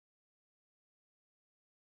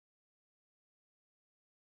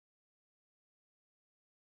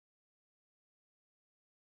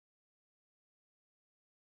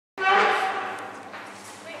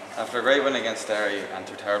After a great win against Derry and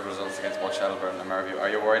two terrible results against both Shelburne and Merview,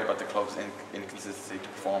 are you worried about the club's inconsistency to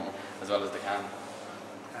perform as well as they can?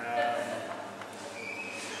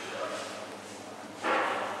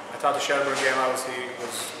 I thought the Shelburne game obviously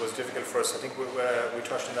was difficult for us. I think we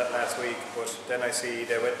touched on that last week, but then I see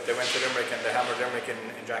they went to Limerick and they hammered Limerick in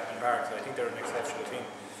Jackman Park, so I think they're an exceptional team.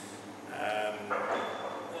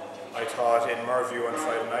 I thought in Merview on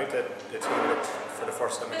Friday night that the team looked, for the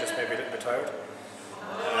first time, just maybe a little bit tired.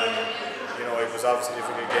 You know, it was obviously a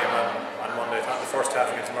difficult game on Monday. I thought the first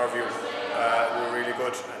half against Merview we were really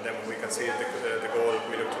good, and then when we conceded the goal,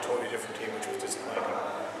 we looked a totally different team, which was disappointing.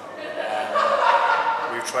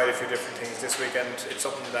 We've tried a few different things this weekend. It's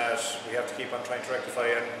something that we have to keep on trying to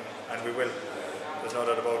rectify, and we will. There's no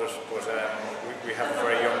doubt about it. But we have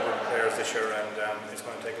very young good players this year, and it's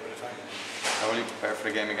going to take a bit of time. How will you prepare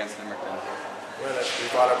for the game against Limerick then? Well,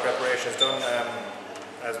 we've got our preparations done.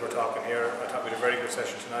 As we're talking here, I thought we had a very good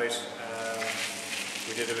session tonight.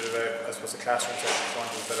 We did a bit of I suppose, a classroom session, for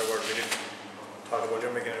want of a better word. We didn't talk about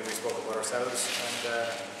Limerick, and we spoke about ourselves.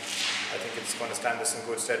 And I think it's going to stand us in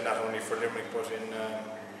good stead, not only for Limerick, but in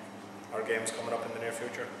our games coming up in the near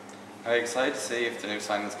future. Are you excited to see if the new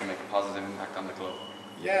signings can make a positive impact on the club?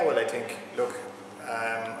 Yeah, well, I think, look,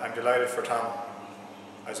 I'm delighted for Tom,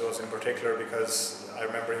 I suppose in particular, because I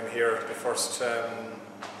remember him here the first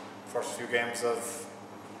few games of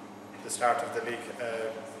the start of the league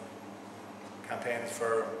campaigns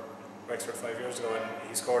for Wexford 5 years ago, and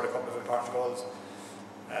he scored a couple of important goals.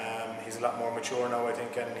 He's a lot more mature now, I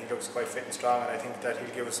think, and he looks quite fit and strong, and I think that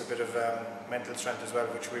he'll give us a bit of mental strength as well,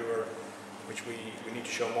 which we need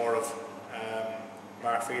to show more of.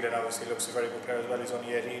 Mark Phelan obviously looks a very good player as well. He's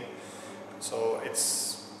only 18, so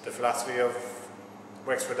it's the philosophy of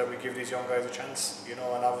Wexford that we give these young guys a chance, you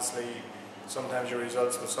know, and obviously sometimes your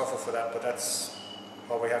results will suffer for that, but that's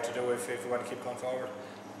what we have to do if we want to keep going forward.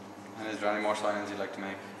 And is there any more signings you'd like to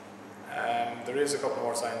make? There is a couple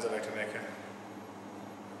more signings I'd like to make.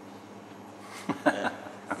 Yeah,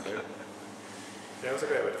 it was a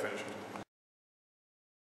great way to finish it.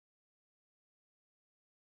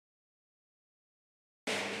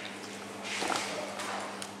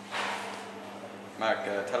 Mark,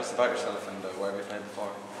 tell us about yourself and where have you played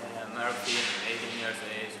before? Mark being 18 years of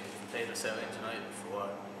age, played with South United before,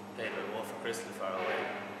 played with Wolf Crystal for a while.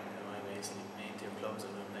 They're my main two clubs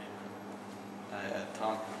I've been playing.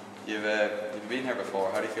 Tom, you've been here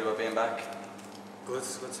before. How do you feel about being back? Good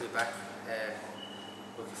to be back.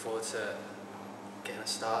 Looking forward to getting a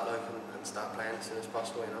start and start playing as soon as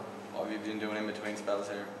possible, you know. What have you been doing in between spells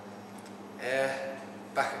here?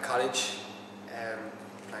 Back at college,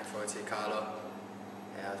 playing for OT Carlo.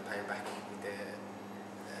 I was playing back with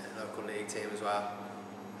the local league team as well,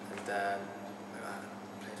 and I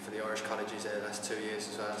played for the Irish colleges the last 2 years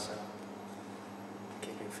as well, so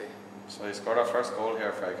keeping fit. So you scored our first goal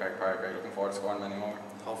here for Limerick Park. Are you looking forward to scoring many more?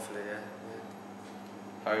 Hopefully, yeah.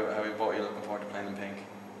 How are you looking forward to playing in pink?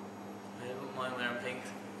 I wouldn't mind wearing pink.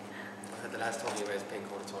 I had the last time you wears pink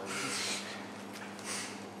all the time.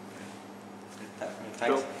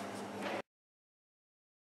 Thanks.